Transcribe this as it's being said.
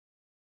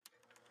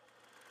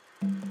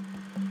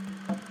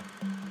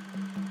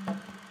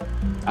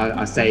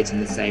I'll say it in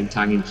the same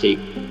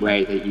tongue-in-cheek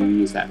way that you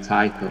use that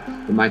title,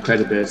 but my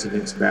credibility as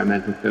an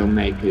experimental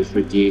filmmaker is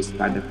reduced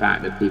by the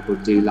fact that people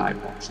do like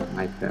watching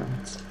my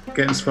films.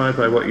 Get inspired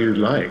by what you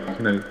like,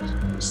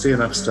 see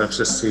enough stuff,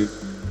 just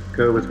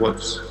go with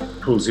what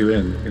pulls you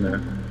in,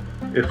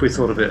 If we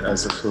thought of it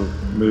as a sort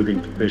of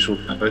moving visual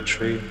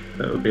poetry,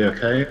 that would be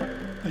okay.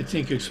 I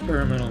think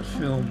experimental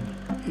film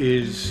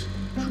is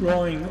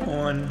drawing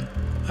on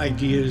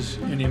ideas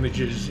and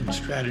images and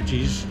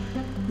strategies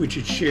which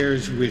it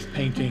shares with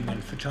painting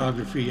and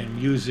photography and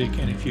music,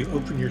 and if you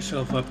open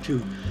yourself up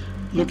to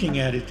looking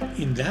at it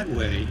in that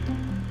way,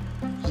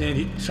 then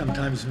it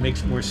sometimes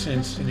makes more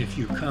sense than if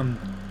you come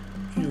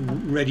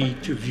ready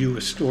to view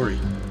a story.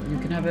 You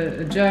can have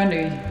a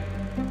journey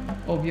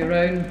of your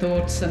own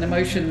thoughts and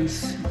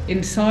emotions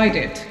inside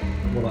it.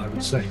 What I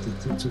would say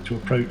to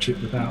approach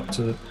it without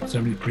so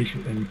many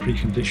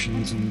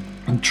preconditions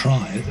and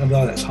try it,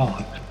 although that's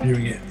hard,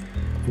 viewing it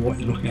for what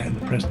you're looking at in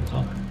the present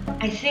time.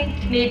 I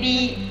think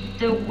maybe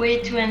the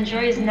way to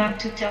enjoy is not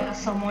to tell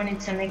someone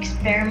it's an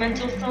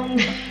experimental film.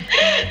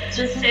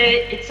 Just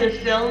say it's a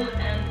film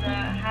and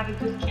have a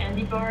good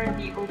candy bar and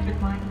be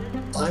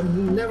open-minded. I've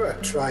never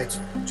tried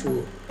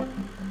to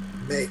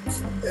make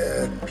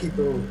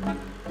people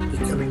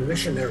becoming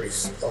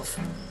missionaries of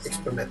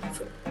experimental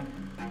film.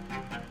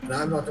 And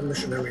I'm not a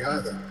missionary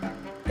either.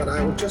 But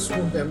I would just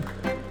want them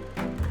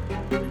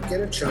to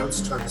get a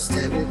chance to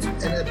understand it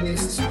and at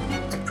least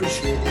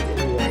appreciate it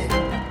in a way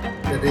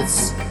that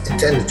it's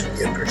intended to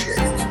be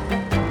appreciated.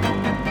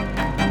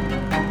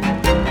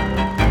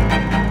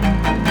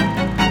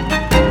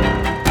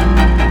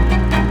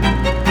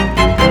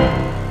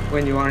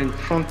 When you are in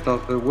front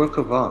of a work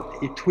of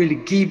art, it will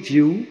give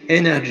you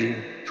energy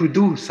to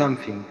do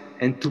something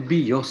and to be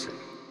yourself.